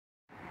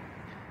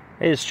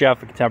Hey, it's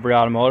Jeff at Contemporary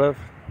Automotive,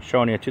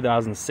 showing you a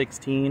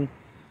 2016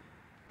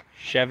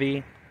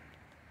 Chevy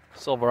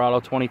Silverado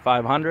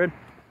 2500. You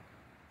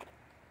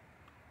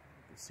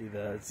can see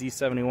the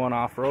Z71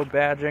 off-road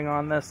badging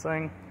on this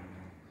thing,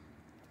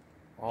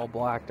 all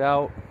blacked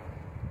out.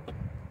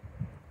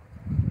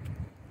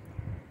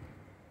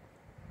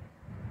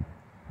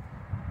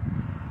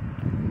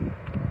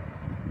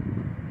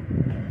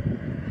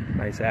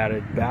 Nice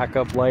added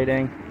backup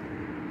lighting,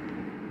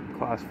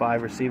 Class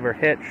 5 receiver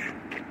hitch,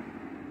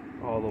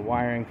 all the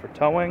wiring for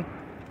towing,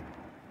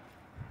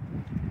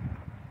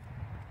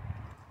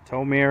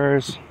 tow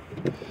mirrors.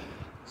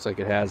 Looks like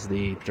it has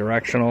the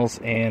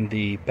directionals and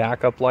the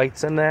backup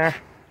lights in there.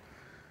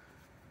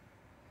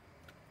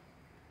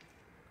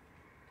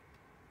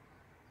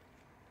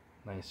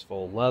 Nice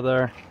full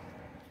leather,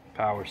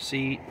 power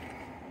seat,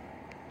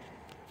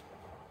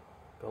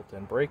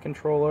 built-in brake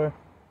controller.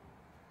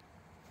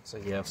 So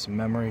you have some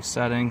memory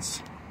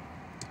settings.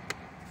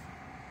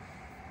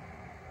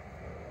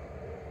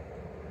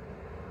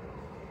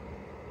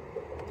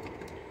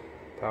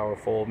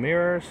 Powerful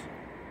mirrors.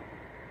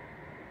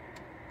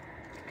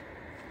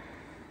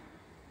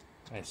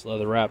 Nice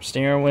leather wrapped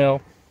steering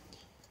wheel.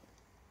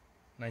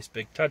 Nice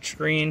big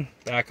touchscreen,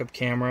 backup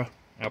camera,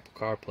 Apple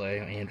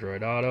CarPlay,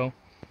 Android Auto.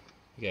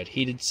 You got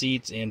heated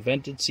seats and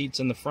vented seats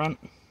in the front.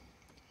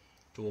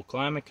 Dual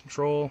climate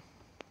control.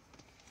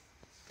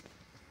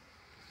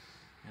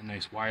 A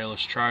nice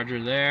wireless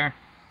charger there.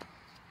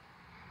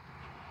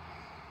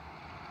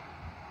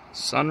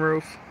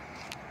 Sunroof.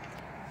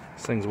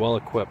 This thing's well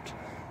equipped.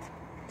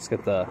 Let's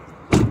get the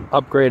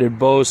upgraded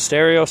Bose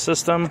stereo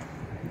system.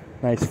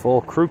 Nice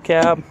full crew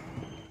cab.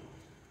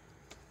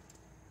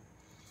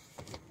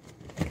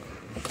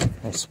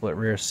 Nice split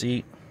rear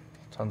seat.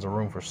 Tons of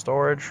room for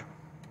storage.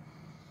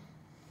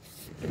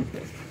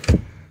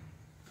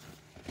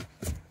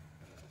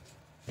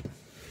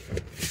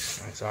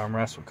 Nice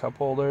armrest with cup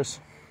holders.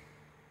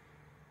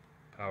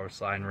 Power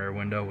sliding rear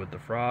window with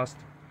defrost.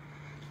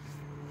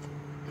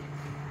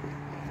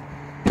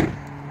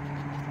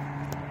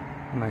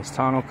 Nice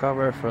tonneau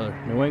cover for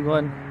New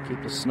England.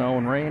 Keep the snow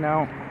and rain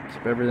out.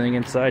 Keep everything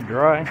inside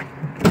dry.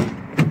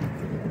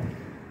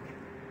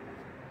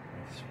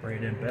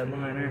 Sprayed in bed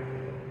liner.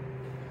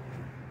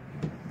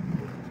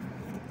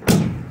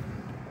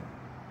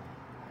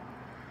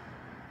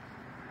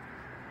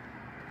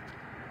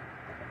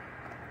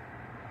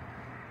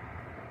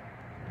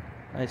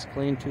 Nice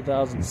clean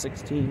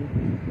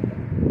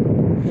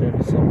 2016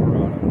 Chevy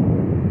Silverado.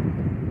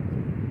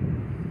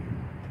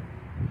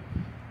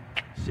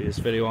 See this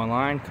video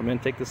online, come in,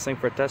 take this thing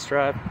for a test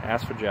drive,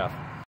 ask for Jeff.